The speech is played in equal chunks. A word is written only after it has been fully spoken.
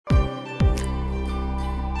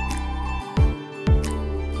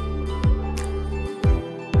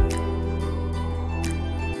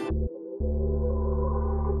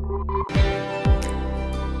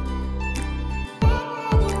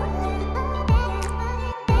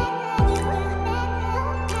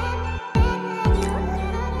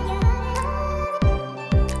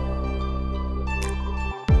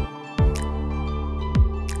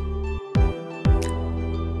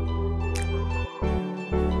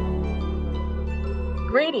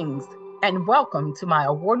Greetings and welcome to my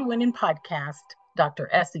award-winning podcast, Dr.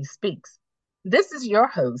 Essie Speaks. This is your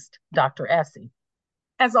host, Dr. Essie.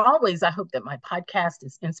 As always, I hope that my podcast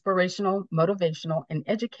is inspirational, motivational, and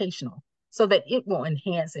educational so that it will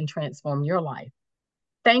enhance and transform your life.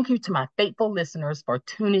 Thank you to my faithful listeners for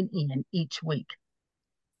tuning in each week.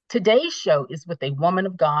 Today's show is with a woman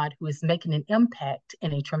of God who is making an impact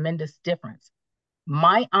and a tremendous difference.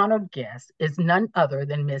 My honored guest is none other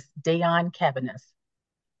than Miss Dayon Cabaniss.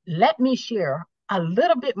 Let me share a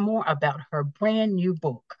little bit more about her brand new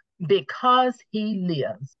book, Because He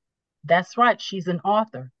Lives. That's right, she's an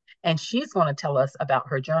author, and she's going to tell us about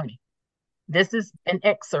her journey. This is an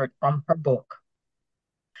excerpt from her book.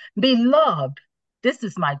 Beloved, this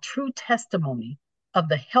is my true testimony of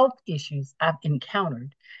the health issues I've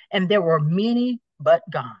encountered, and there were many but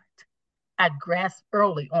God. I grasped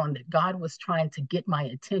early on that God was trying to get my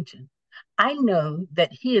attention. I know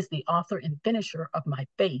that He is the author and finisher of my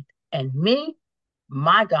faith, and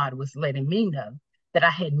my God was letting me know that I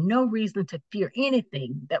had no reason to fear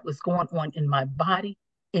anything that was going on in my body,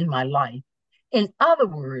 in my life. In other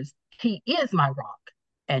words, He is my rock,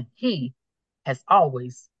 and He has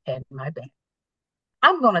always had my back.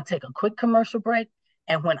 I'm going to take a quick commercial break.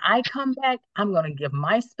 And when I come back, I'm going to give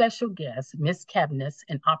my special guest, Ms. Cabaniss,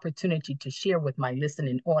 an opportunity to share with my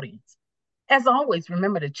listening audience. As always,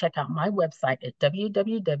 remember to check out my website at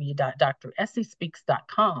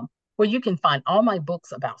www.dressiespeaks.com, where you can find all my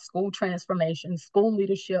books about school transformation, school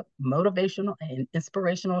leadership, motivational and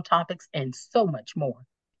inspirational topics, and so much more.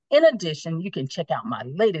 In addition, you can check out my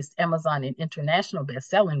latest Amazon and international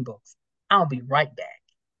best-selling books. I'll be right back.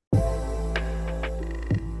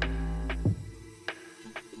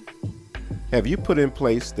 Have you put in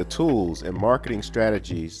place the tools and marketing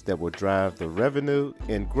strategies that will drive the revenue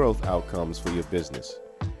and growth outcomes for your business?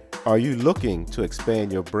 Are you looking to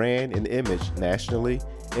expand your brand and image nationally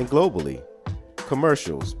and globally?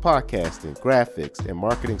 Commercials, podcasting, graphics, and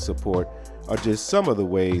marketing support are just some of the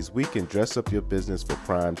ways we can dress up your business for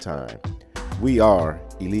prime time. We are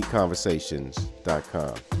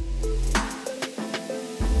EliteConversations.com.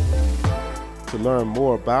 To learn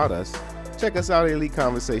more about us, check us out at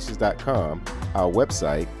EliteConversations.com, our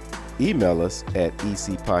website, email us at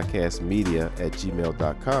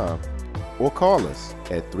ecpodcastmedia@gmail.com, or call us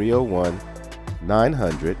at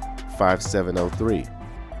 301-900-5703.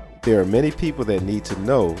 There are many people that need to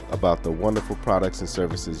know about the wonderful products and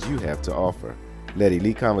services you have to offer. Let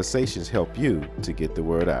Elite Conversations help you to get the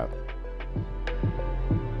word out.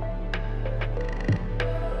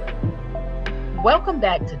 Welcome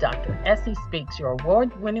back to Dr. Essie Speaks, your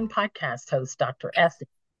award-winning podcast host, Dr. Essie.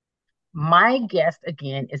 My guest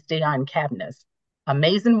again is Dayon Cabaniss,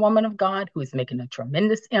 amazing woman of God who is making a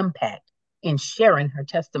tremendous impact in sharing her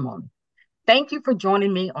testimony. Thank you for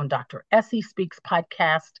joining me on Dr. Essie Speaks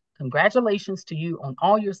podcast. Congratulations to you on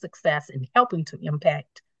all your success in helping to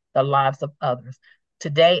impact the lives of others.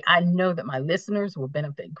 Today, I know that my listeners will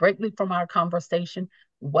benefit greatly from our conversation.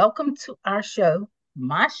 Welcome to our show,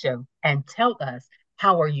 my show, and tell us,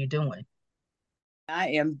 how are you doing?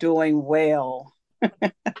 I am doing well.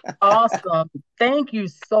 Awesome. Thank you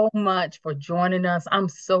so much for joining us. I'm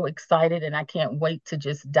so excited and I can't wait to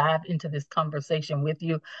just dive into this conversation with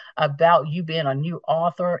you about you being a new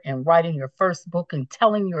author and writing your first book and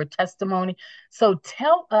telling your testimony. So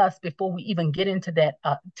tell us, before we even get into that,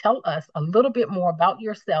 tell us a little bit more about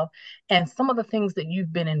yourself and some of the things that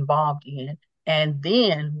you've been involved in. And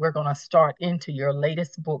then we're going to start into your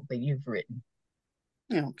latest book that you've written.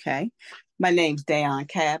 Okay. My name's Dayon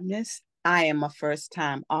Cabaniss. I am a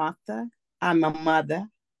first-time author. I'm a mother,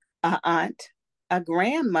 an aunt, a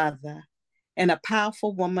grandmother, and a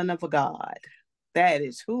powerful woman of God. That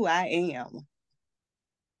is who I am.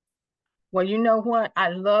 Well, you know what? I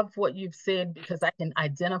love what you've said because I can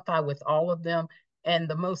identify with all of them. And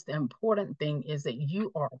the most important thing is that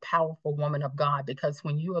you are a powerful woman of God, because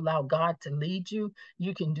when you allow God to lead you,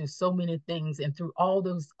 you can do so many things, and through all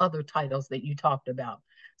those other titles that you talked about.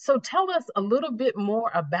 So tell us a little bit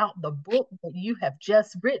more about the book that you have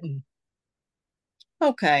just written.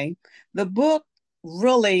 Okay. The book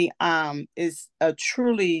really is a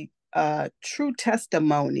true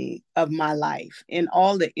testimony of my life in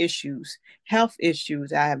all the health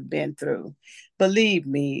issues I have been through. Believe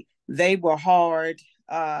me, they were hard,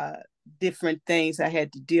 different things I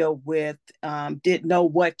had to deal with, didn't know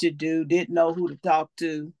what to do, didn't know who to talk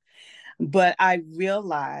to. But I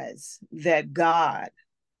realized that God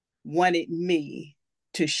wanted me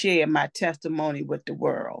to share my testimony with the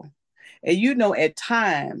world. And at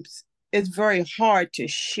times, it's very hard to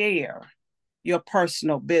share your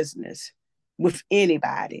personal business with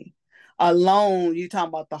anybody. alone, you're talking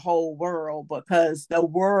about the whole world, because the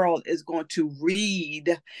world is going to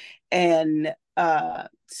read and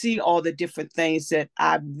see all the different things that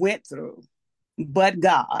I went through. But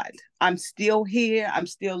God, I'm still here, I'm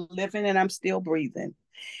still living, and I'm still breathing.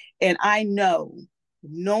 And I know,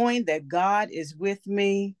 knowing that God is with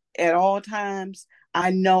me at all times,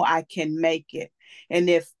 I know I can make it. And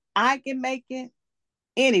if I can make it,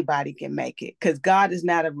 anybody can make it, because God is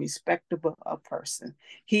not a respectable person.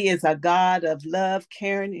 He is a God of love,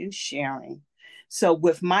 caring, and sharing. So,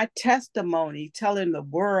 with my testimony, telling the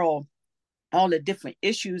world all the different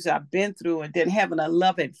issues I've been through, and then having a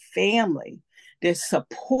loving family that's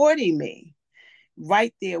supporting me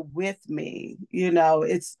right there with me,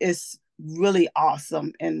 it's really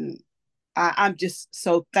awesome. And I'm just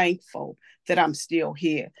so thankful that I'm still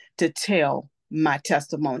here to tell my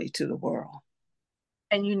testimony to the world.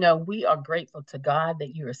 And we are grateful to God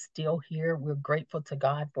that you are still here. We're grateful to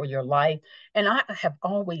God for your life. And I have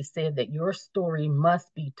always said that your story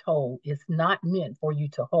must be told. It's not meant for you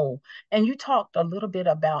to hold. And you talked a little bit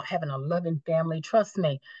about having a loving family. Trust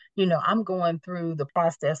me, I'm going through the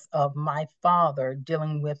process of my father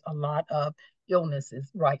dealing with a lot of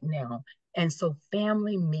illnesses right now. And so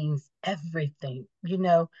family means everything.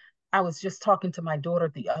 I was just talking to my daughter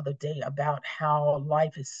the other day about how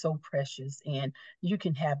life is so precious and you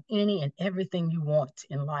can have any and everything you want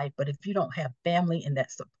in life, but if you don't have family and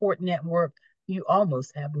that support network, you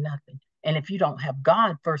almost have nothing. And if you don't have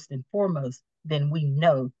God first and foremost, then we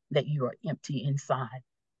know that you are empty inside.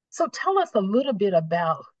 So tell us a little bit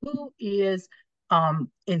about who is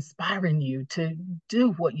inspiring you to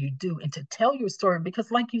do what you do and to tell your story,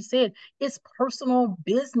 because like you said, it's personal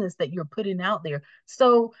business that you're putting out there.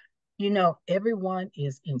 So everyone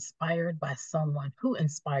is inspired by someone. Who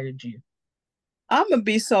inspired you? I'm gonna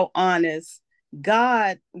be so honest.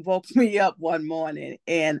 God woke me up one morning,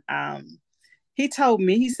 and he told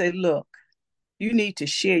me, he said, "Look, you need to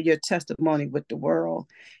share your testimony with the world."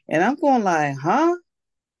 And I'm going like, huh?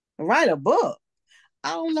 Write a book?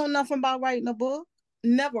 I don't know nothing about writing a book.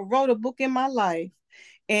 Never wrote a book in my life.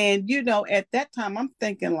 And at that time, I'm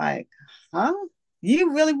thinking like, huh?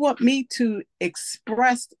 You really want me to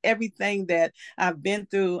express everything that I've been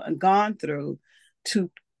through and gone through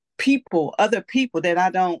to other people that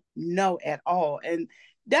I don't know at all? And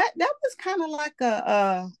that was kind of like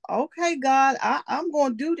okay, God, I'm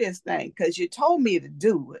going to do this thing because you told me to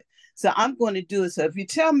do it. So I'm going to do it. So if you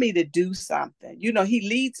tell me to do something, he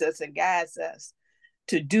leads us and guides us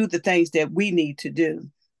to do the things that we need to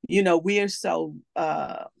do. We're so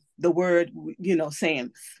the word,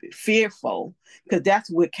 saying fearful, because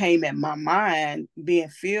that's what came in my mind, being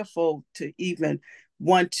fearful to even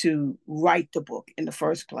want to write the book in the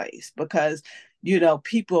first place, because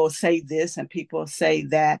people say this and people say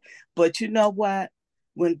that, but you know what,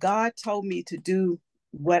 when God told me to do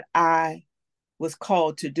what I was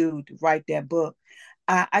called to do, to write that book,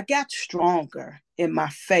 I got stronger in my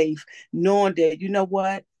faith, knowing that,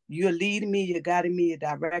 what, you're leading me, you're guiding me, you're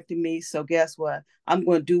directing me. So guess what? I'm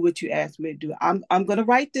going to do what you asked me to do. I'm going to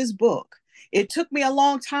write this book. It took me a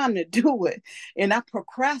long time to do it. And I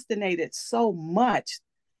procrastinated so much,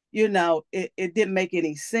 it didn't make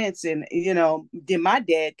any sense. And, then my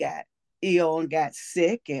dad got ill and got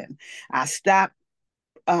sick, and I stopped.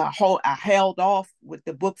 I held off with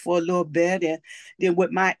the book for a little bit, and then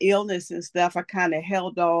with my illness and stuff, I kind of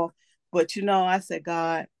held off. But I said,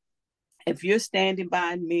 God, if you're standing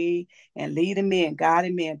by me and leading me and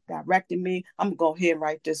guiding me and directing me, I'm gonna go ahead and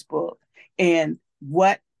write this book. And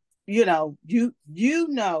what you know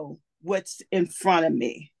what's in front of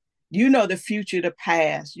me. You know the future, the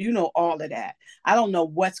past. You know all of that. I don't know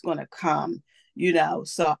what's gonna come.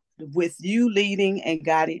 So with you leading and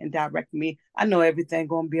guiding and directing me, I know everything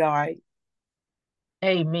gonna be all right.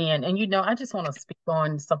 Amen. And I just want to speak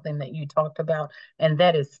on something that you talked about, and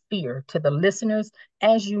that is fear. To the listeners,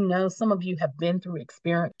 as you know, some of you have been through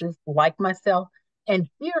experiences like myself, and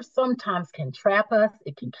fear sometimes can trap us,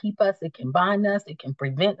 it can keep us, it can bind us, it can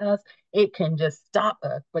prevent us, it can just stop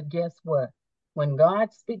us. But guess what? When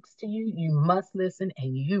God speaks to you, you must listen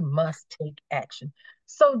and you must take action.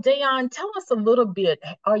 So, Dayon, tell us a little bit.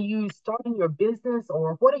 Are you starting your business,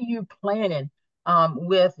 or what are you planning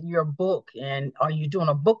with your book? And are you doing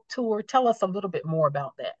a book tour? Tell us a little bit more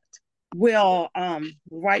about that. Well,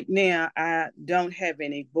 right now I don't have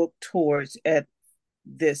any book tours at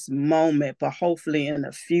this moment, but hopefully in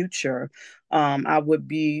the future, I would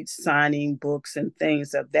be signing books and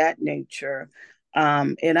things of that nature.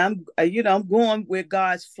 And I'm going where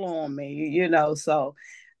God's flowing me, so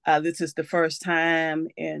this is the first time,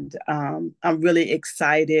 and I'm really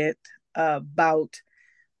excited about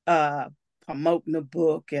uh, promoting the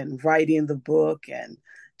book and writing the book, and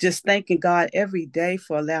just thanking God every day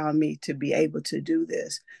for allowing me to be able to do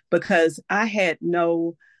this, because I had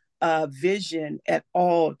no vision at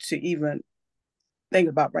all to even think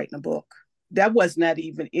about writing a book. That was not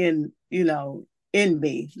even in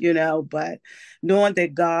me, but knowing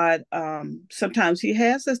that God, sometimes he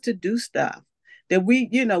has us to do stuff that we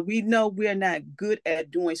know we're not good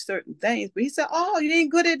at doing certain things, but he said, oh, you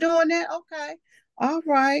ain't good at doing that. Okay. All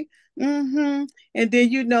right. Mm-hmm. And then,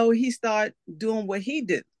 he started doing what he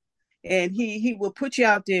did, and he will put you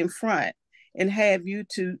out there in front and have you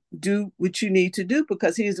to do what you need to do,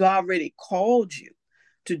 because he's already called you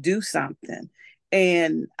to do something.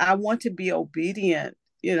 And I want to be obedient,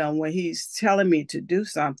 when he's telling me to do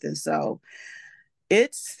something. So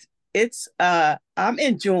it's I'm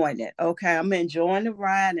enjoying it. Okay. I'm enjoying the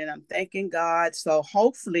ride, and I'm thanking God. So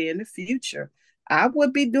hopefully in the future I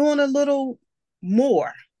would be doing a little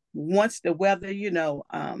more once the weather,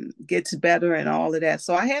 gets better and all of that.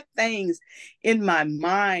 So I have things in my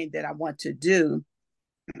mind that I want to do,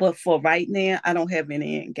 but for right now, I don't have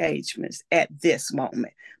any engagements at this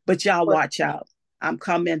moment. But y'all watch out. I'm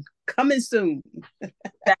coming soon.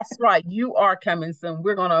 That's right. You are coming soon.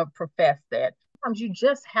 We're going to profess that. Sometimes you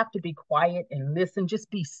just have to be quiet and listen.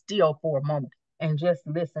 Just be still for a moment and just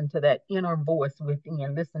listen to that inner voice within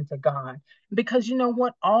and listen to God. Because you know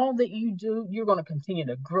what? All that you do, you're going to continue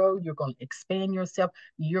to grow. You're going to expand yourself.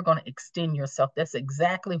 You're going to extend yourself. That's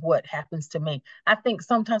exactly what happens to me. I think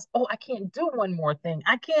sometimes, oh, I can't do one more thing.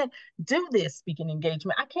 I can't do this speaking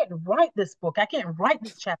engagement. I can't write this book. I can't write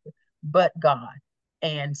this chapter, but God.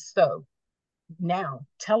 And so, now,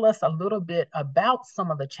 tell us a little bit about some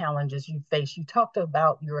of the challenges you face. You talked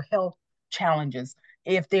about your health challenges.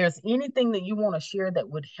 If there's anything that you want to share that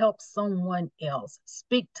would help someone else,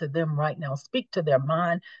 speak to them right now. Speak to their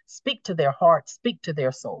mind, speak to their heart, speak to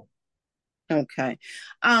their soul. Okay.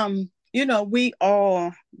 We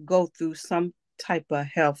all go through some type of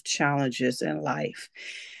health challenges in life.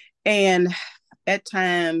 And at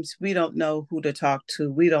times we don't know who to talk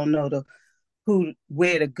to. We don't know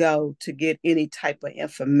where to go to get any type of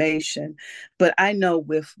information. But I know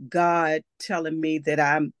with God telling me that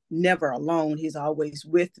I'm never alone, he's always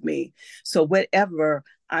with me. So whatever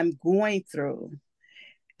I'm going through,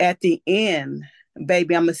 at the end,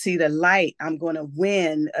 baby, I'm gonna see the light. I'm gonna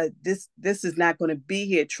win. This is not gonna be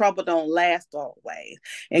here. Trouble don't last always.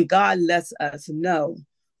 And God lets us know,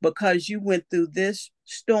 because you went through this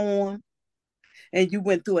storm, and you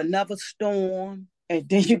went through another storm, and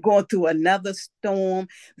then you're going through another storm.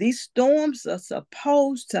 These storms are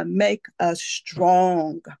supposed to make us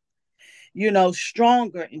strong,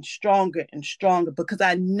 stronger and stronger and stronger, because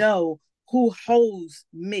I know who holds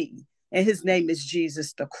me, and his name is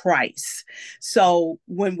Jesus the Christ. So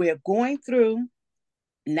when we're going through,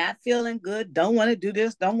 not feeling good, don't want to do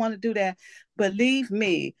this, don't want to do that, believe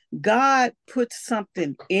me, God puts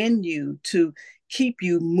something in you to keep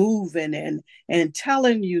you moving, and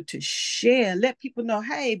telling you to share, let people know,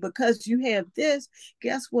 hey, because you have this,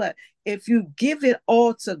 guess what? If you give it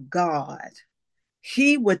all to God,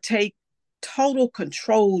 he would take total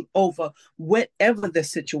control over whatever the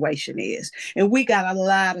situation is. And we got a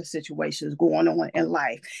lot of situations going on in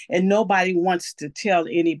life, and nobody wants to tell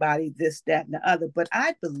anybody this, that, and the other. But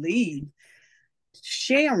I believe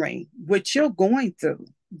sharing what you're going through,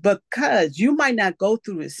 because you might not go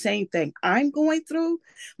through the same thing I'm going through,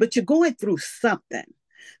 but you're going through something.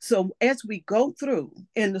 So as we go through,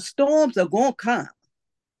 and the storms are going to come,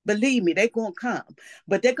 believe me, they're going to come,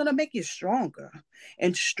 but they're going to make you stronger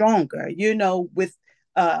and stronger, with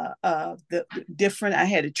the different. I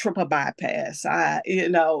had a triple bypass. I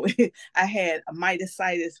had a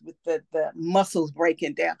myositis with the muscles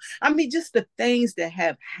breaking down. I mean, just the things that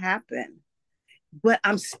have happened, but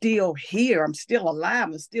I'm still here. I'm still alive.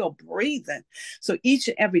 I'm still breathing. So each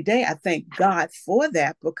and every day, I thank God for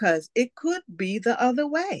that, because it could be the other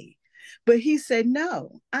way. But he said,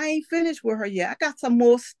 no, I ain't finished with her yet. I got some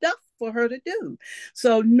more stuff for her to do.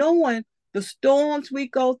 So knowing the storms we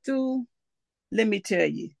go through, let me tell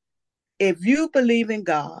you, if you believe in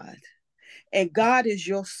God, and God is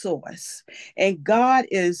your source, and God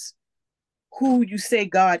is who you say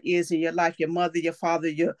God is in your life, your mother, your father,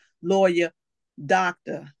 your lawyer,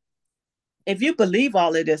 doctor, if you believe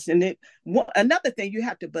all of this, and another thing you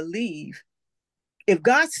have to believe, if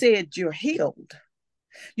God said you're healed,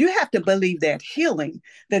 you have to believe that healing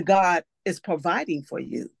that God is providing for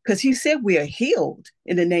you, because he said we are healed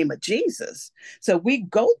in the name of Jesus. So we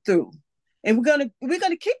go through, and we're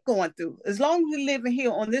gonna keep going through. As long as we live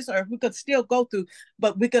here on this earth, we could still go through,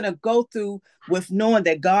 but we're gonna go through with knowing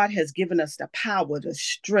that God has given us the power, the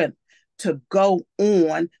strength to go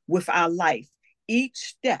on with our life. Each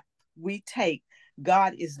step we take,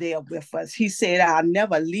 God is there with us. He said, I'll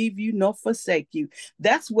never leave you nor forsake you.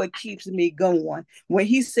 That's what keeps me going. When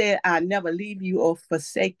he said, I'll never leave you or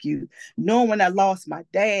forsake you, knowing when I lost my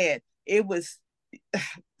dad, it was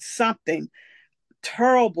something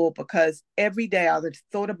terrible, because every day I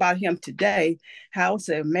thought about him today. How I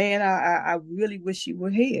said, man, I really wish you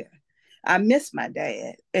were here. I miss my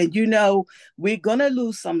dad. And we're gonna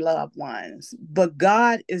lose some loved ones, but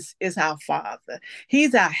God is our Father.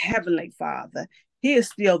 He's our heavenly Father. He is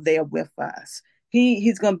still there with us.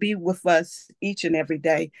 He's gonna be with us each and every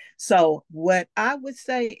day. So what I would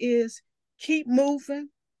say is keep moving,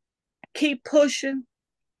 keep pushing,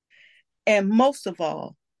 and most of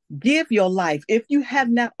all, give your life. If you have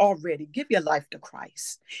not already, give your life to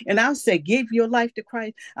Christ. And I'll say, give your life to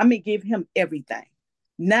Christ. I mean, give him everything,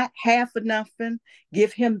 not half of nothing.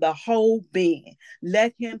 Give him the whole being.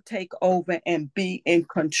 Let him take over and be in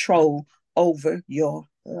control over your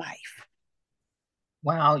life.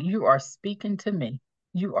 Wow, you are speaking to me.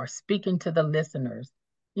 You are speaking to the listeners.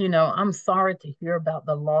 I'm sorry to hear about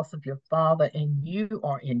the loss of your father, and you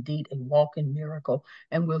are indeed a walking miracle.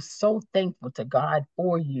 And we're so thankful to God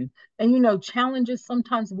for you. And challenges,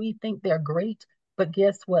 sometimes we think they're great, but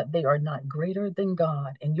guess what? They are not greater than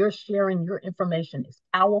God. And you're sharing your information is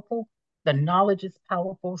powerful. The knowledge is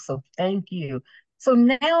powerful. So thank you. So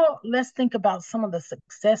now let's think about some of the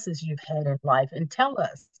successes you've had in life and tell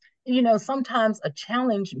us. Sometimes a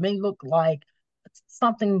challenge may look like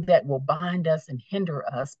something that will bind us and hinder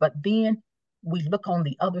us, but then we look on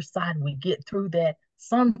the other side, we get through that.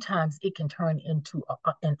 Sometimes it can turn into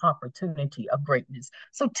an opportunity of greatness.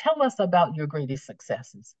 So tell us about your greatest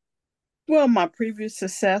successes. Well, my previous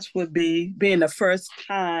success would be being a first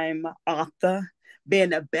time author,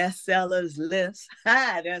 being a bestsellers list.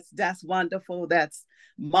 That's wonderful. That's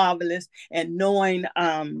marvelous. And knowing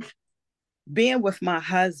being with my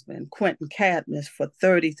husband, Quentin Cadmus, for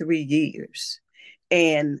 33 years,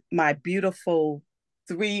 and my beautiful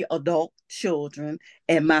 3 adult children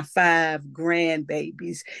and my 5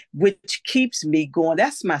 grandbabies, which keeps me going.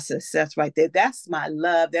 That's my success right there. That's my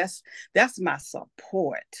love. That's my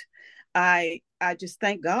support. I just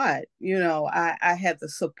thank God. I have the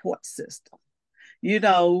support system. You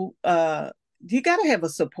know, uh, you got to have a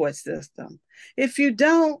support system. If you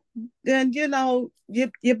don't, then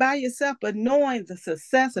you're by yourself. But knowing the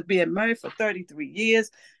success of being married for 33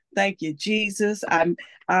 years, thank you, Jesus.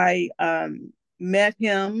 I met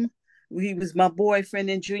him. He was my boyfriend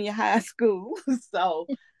in junior high school, so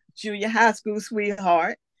junior high school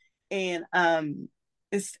sweetheart, and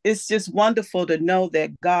it's just wonderful to know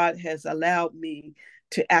that God has allowed me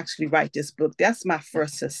to actually write this book. That's my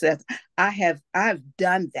first success. I've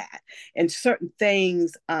done that, and certain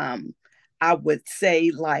things I would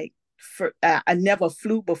say, like, I never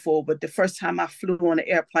flew before, but the first time I flew on an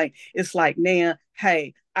airplane, it's like, man,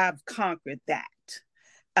 hey, I've conquered that.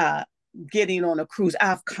 Uh, Getting on a cruise,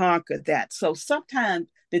 I've conquered that. So sometimes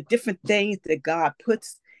the different things that God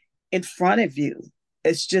puts in front of you,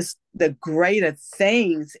 it's just the greater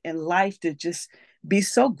things in life, to just be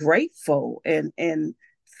so grateful and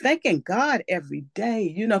thanking God every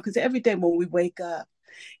day, because every day when we wake up,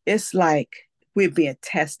 it's like we're being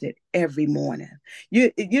tested every morning.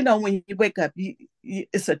 When you wake up,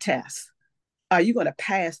 it's a test. Are you going to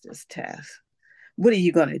pass this test? What are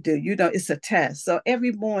you going to do? It's a test. So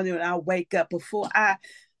every morning when I wake up, before I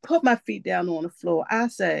put my feet down on the floor, I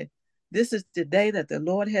say, this is the day that the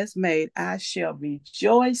Lord has made. I shall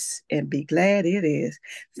rejoice and be glad it is.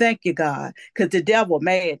 Thank you, God. Because the devil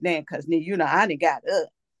mad now, because I done got up.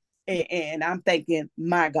 And I'm thanking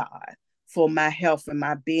my God for my health and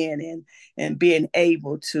my being, and being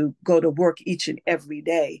able to go to work each and every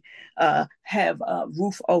day, have a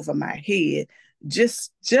roof over my head.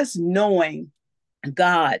 Just knowing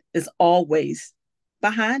God is always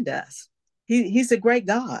behind us. He's a great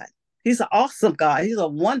God. He's an awesome God. He's a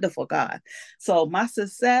wonderful God. So my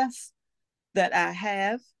success that I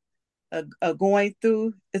have going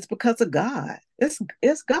through, it's because of God.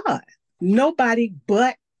 It's God. Nobody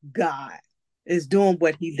but God is doing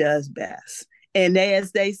what he does best. And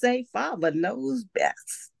as they say, Father knows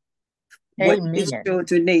best what his Amen.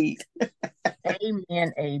 children need.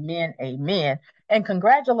 Amen. Amen. Amen. And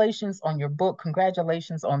congratulations on your book.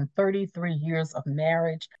 Congratulations on 33 years of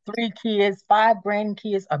marriage, 3 kids, 5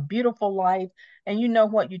 grandkids, a beautiful life. And you know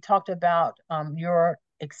what? You talked about your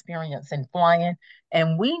experience in flying.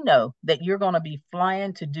 And we know that you're going to be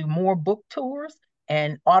flying to do more book tours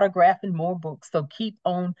and autographing more books. So keep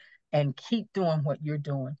on and keep doing what you're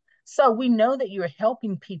doing. So we know that you're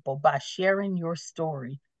helping people by sharing your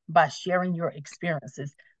story, by sharing your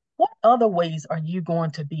experiences. what other ways are you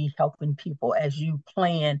going to be helping people as you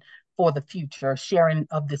plan for the future, sharing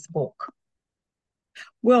of this book?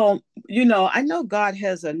 Well, I know God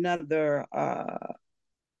has another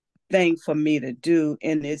thing for me to do,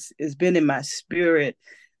 and it's been in my spirit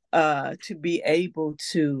to be able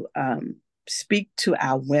to speak to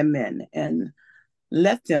our women and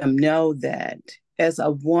let them know that as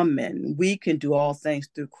a woman, we can do all things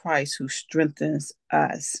through Christ who strengthens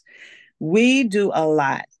us. We do a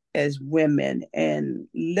lot as women, and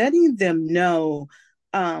letting them know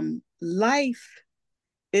life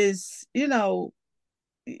is, you're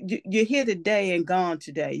here today and gone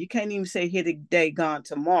today. You can't even say here today, gone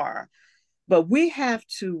tomorrow. But we have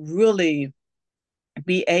to really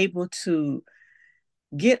be able to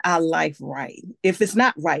get our life right. If it's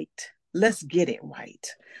not right, let's get it right.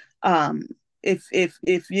 Um, if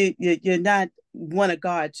you're not one of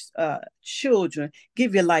God's children,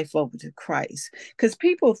 give your life over to Christ. Because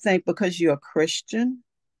people think because you're a Christian,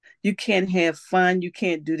 you can't have fun, you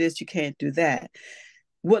can't do this, you can't do that.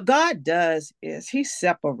 What God does is He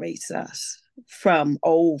separates us from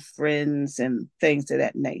old friends and things of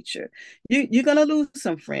that nature. You're going to lose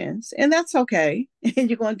some friends, and that's okay. And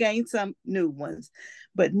you're going to gain some new ones.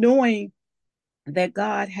 But knowing that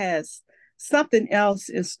God has something else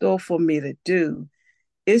in store for me to do,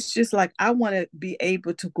 it's just like I want to be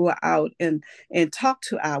able to go out and talk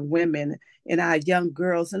to our women and our young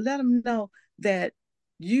girls and let them know that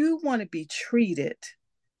you want to be treated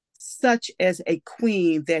such as a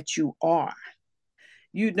queen that you are.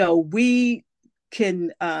 We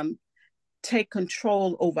can take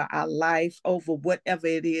control over our life, over whatever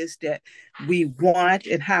it is that we want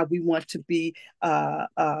and how we want to be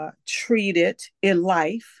treated in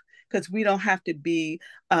life, because we don't have to be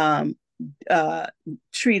uh,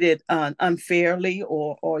 treated unfairly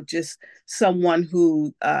or just someone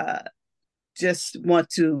who just want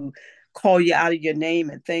to call you out of your name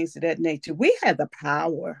and things of that nature. We have the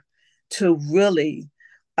power to really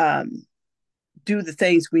um, do the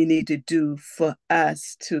things we need to do for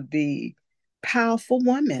us to be powerful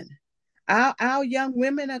women. Our young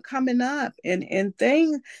women are coming up and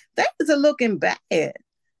things are looking bad.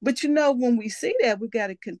 But when we see that, we got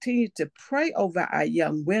to continue to pray over our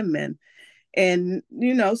young women. And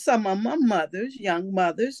some of them are mothers, young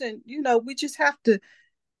mothers, and we just have to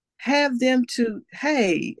have them to,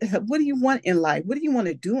 hey, what do you want in life? What do you want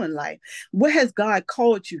to do in life? What has God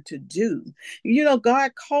called you to do?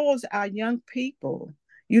 God calls our young people,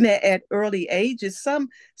 at early ages, some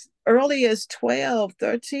early as 12,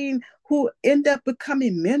 13, who end up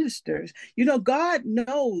becoming ministers. God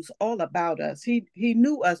knows all about us. He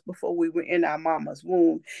knew us before we were in our mama's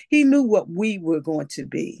womb. He knew what we were going to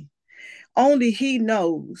be. Only He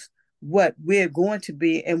knows what we're going to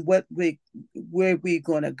be and where we're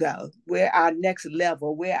going to go, where our next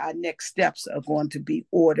level, where our next steps are going to be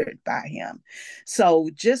ordered by Him. So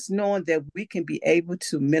just knowing that we can be able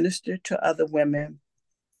to minister to other women,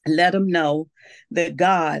 let them know that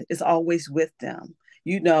God is always with them.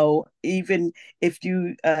 Even if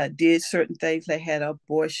you did certain things, like had an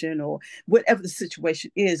abortion or whatever the situation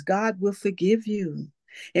is, God will forgive you.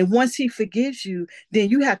 And once He forgives you, then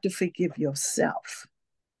you have to forgive yourself.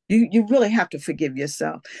 You really have to forgive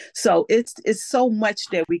yourself. So it's so much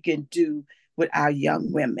that we can do with our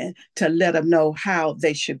young women to let them know how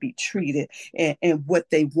they should be treated and what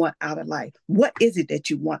they want out of life. What is it that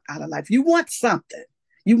you want out of life? You want something.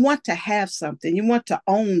 You want to have something. You want to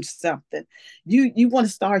own something. You want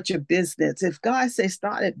to start your business. If God says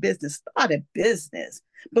start a business,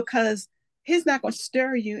 because He's not going to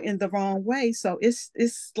stir you in the wrong way. So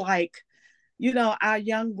it's like, our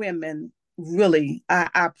young women, really,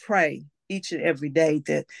 I pray each and every day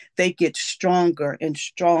that they get stronger and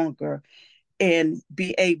stronger and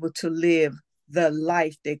be able to live the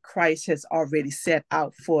life that Christ has already set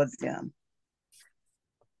out for them.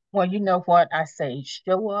 Well, you know what I say,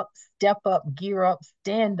 show up, step up, gear up,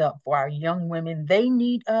 stand up for our young women. They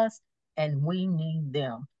need us and we need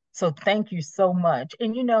them. So thank you so much.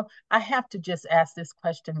 And I have to just ask this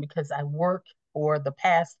question because I work for the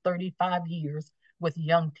past 35 years with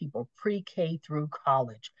young people, pre-K through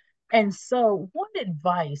college. And so, what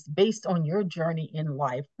advice, based on your journey in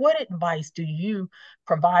life, what advice do you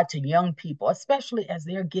provide to young people, especially as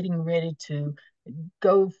they're getting ready to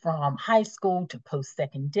go from high school to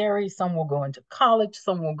post-secondary? Some will go into college,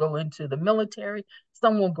 some will go into the military,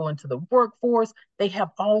 some will go into the workforce. They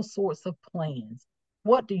have all sorts of plans.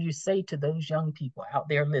 What do you say to those young people out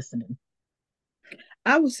there listening?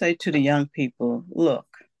 I would say to the young people, look,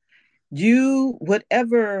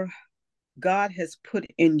 whatever God has put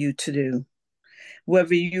in you to do,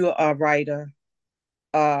 whether you are a writer,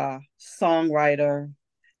 a songwriter,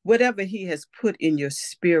 whatever he has put in your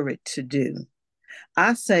spirit to do,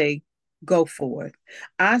 I say, go for it.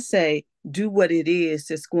 I say, do what it is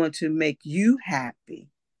that's going to make you happy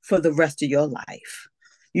for the rest of your life.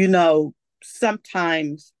 You know,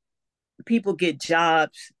 sometimes people get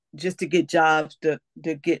jobs just to get jobs to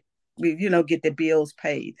get, get their bills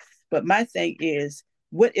paid. But my thing is,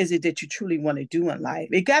 what is it that you truly want to do in life?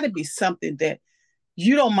 It got to be something that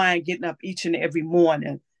you don't mind getting up each and every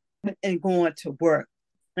morning and going to work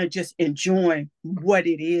and just enjoying what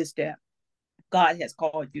it is that God has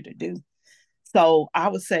called you to do. So I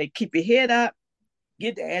would say keep your head up,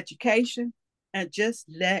 get the education, and just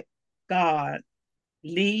let God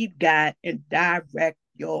lead, guide, and direct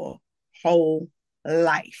your whole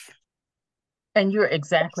life. And you're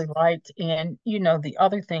exactly right. And, the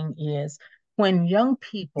other thing is when young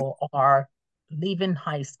people are leaving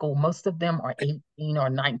high school, most of them are 18 or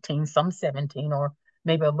 19, some 17 or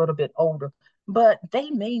maybe a little bit older, but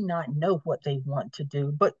they may not know what they want to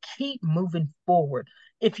do, but keep moving forward.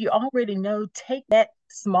 If you already know, take that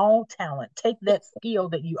small talent, take that skill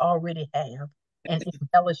that you already have and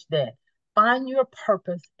embellish that. Find your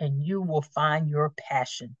purpose and you will find your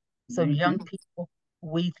passion. So, young people,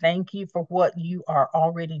 we thank you for what you are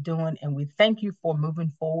already doing, and we thank you for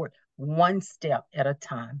moving forward one step at a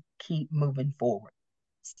time. Keep moving forward.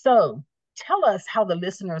 So, tell us how the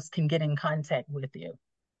listeners can get in contact with you.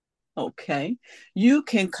 Okay. You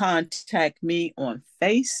can contact me on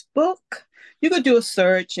Facebook. You could do a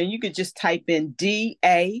search and you could just type in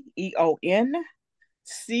DAEON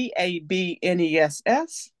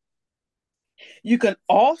CABNESS. You can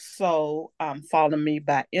also follow me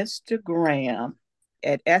by Instagram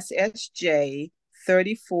at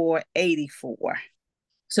SSJ3484.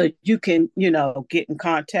 So you can, get in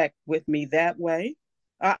contact with me that way.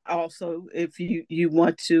 Also, if you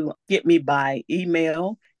want to get me by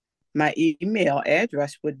email, my email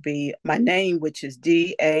address would be my name, which is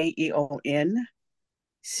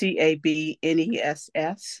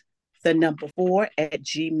DAEONCABNESS, the number 4 at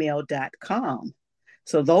gmail.com.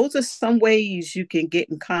 So those are some ways you can get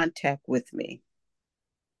in contact with me.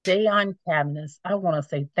 Dayon Cabaniss, I want to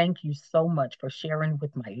say thank you so much for sharing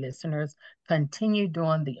with my listeners. Continue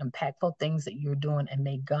doing the impactful things that you're doing, and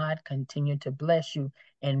may God continue to bless you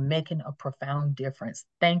in making a profound difference.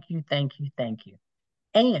 Thank you, thank you, thank you.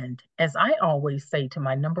 And as I always say to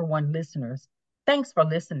my number one listeners, thanks for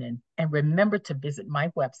listening. And remember to visit my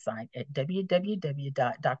website at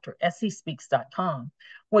www.dressyspeaks.com,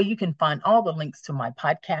 where you can find all the links to my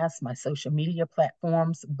podcasts, my social media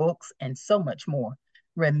platforms, books, and so much more.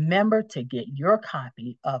 Remember to get your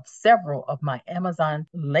copy of several of my Amazon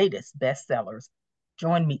latest bestsellers.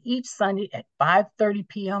 Join me each Sunday at 5:30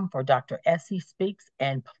 p.m. for Dr. Essie Speaks,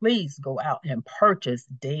 and please go out and purchase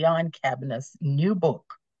Dayon Cabaniss' new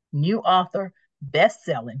book, new author,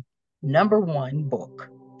 best-selling, #1 book.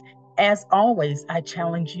 As always, I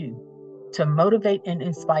challenge you to motivate and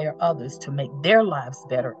inspire others to make their lives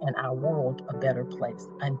better and our world a better place.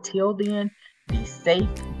 Until then, be safe,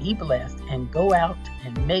 be blessed, and go out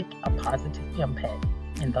and make a positive impact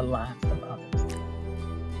in the lives of others.